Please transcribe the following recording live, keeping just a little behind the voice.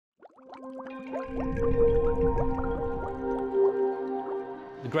The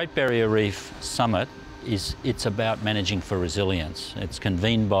Great Barrier Reef Summit it's about managing for resilience. It's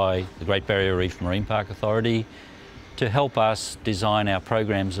convened by the Great Barrier Reef Marine Park Authority to help us design our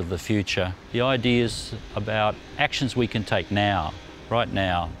programs of the future. The idea is about actions we can take now, right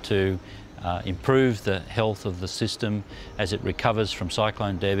now, to improve the health of the system as it recovers from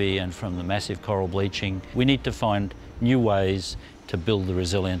Cyclone Debbie and from the massive coral bleaching. We need to find new ways to build the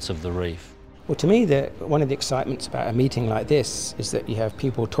resilience of the reef. Well, to me, one of the excitements about a meeting like this is that you have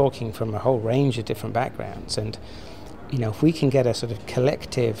people talking from a whole range of different backgrounds, and if we can get a sort of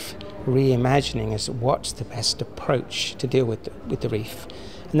collective reimagining as to what's the best approach to deal with the reef,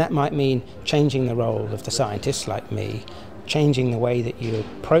 and that might mean changing the role of the scientists like me, changing the way that you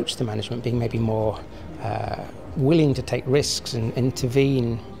approach the management, being maybe more willing to take risks and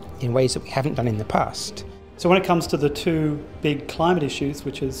intervene in ways that we haven't done in the past. So when it comes to the two big climate issues,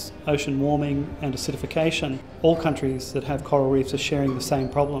 which is ocean warming and acidification, all countries that have coral reefs are sharing the same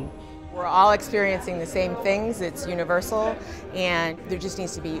problem. We're all experiencing the same things, it's universal, and there just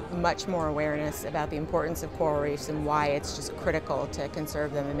needs to be much more awareness about the importance of coral reefs and why it's just critical to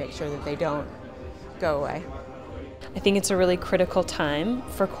conserve them and make sure that they don't go away. I think it's a really critical time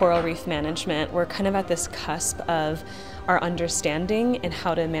for coral reef management. We're kind of at this cusp of our understanding and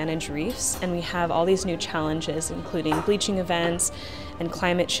how to manage reefs, and we have all these new challenges, including bleaching events and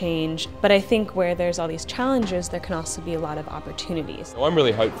climate change. But I think where there's all these challenges, there can also be a lot of opportunities. I'm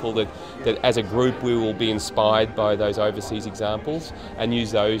really hopeful that as a group we will be inspired by those overseas examples and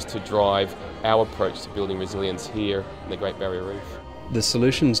use those to drive our approach to building resilience here in the Great Barrier Reef. The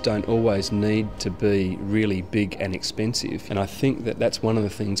solutions don't always need to be really big and expensive, and I think that that's one of the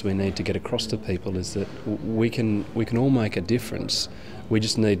things we need to get across to people, is that we can all make a difference. We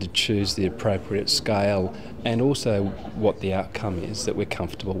just need to choose the appropriate scale and also what the outcome is that we're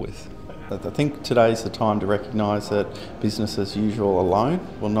comfortable with. I think today's the time to recognise that business as usual alone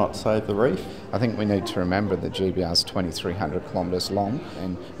will not save the reef. I think we need to remember the GBR is 2,300 kilometres long,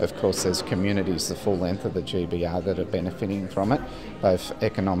 and of course there's communities the full length of the GBR that are benefiting from it, both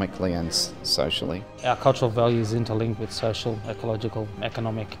economically and socially. Our cultural values interlinked with social, ecological,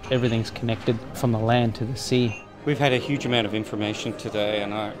 economic. Everything's connected from the land to the sea. We've had a huge amount of information today,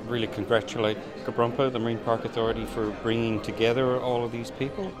 and I really congratulate Cabrumpa, the Marine Park Authority, for bringing together all of these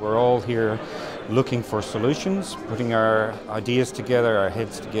people. We're all here looking for solutions, putting our ideas together, our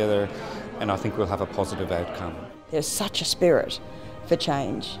heads together, and I think we'll have a positive outcome. There's such a spirit for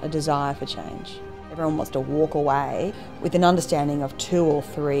change, a desire for change. Everyone wants to walk away with an understanding of 2 or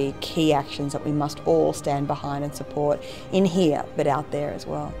 3 key actions that we must all stand behind and support in here, but out there as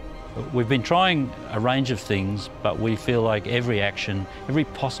well. We've been trying a range of things, but we feel like every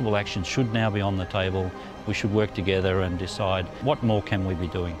possible action should now be on the table. We should work together and decide what more can we be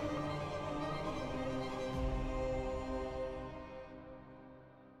doing.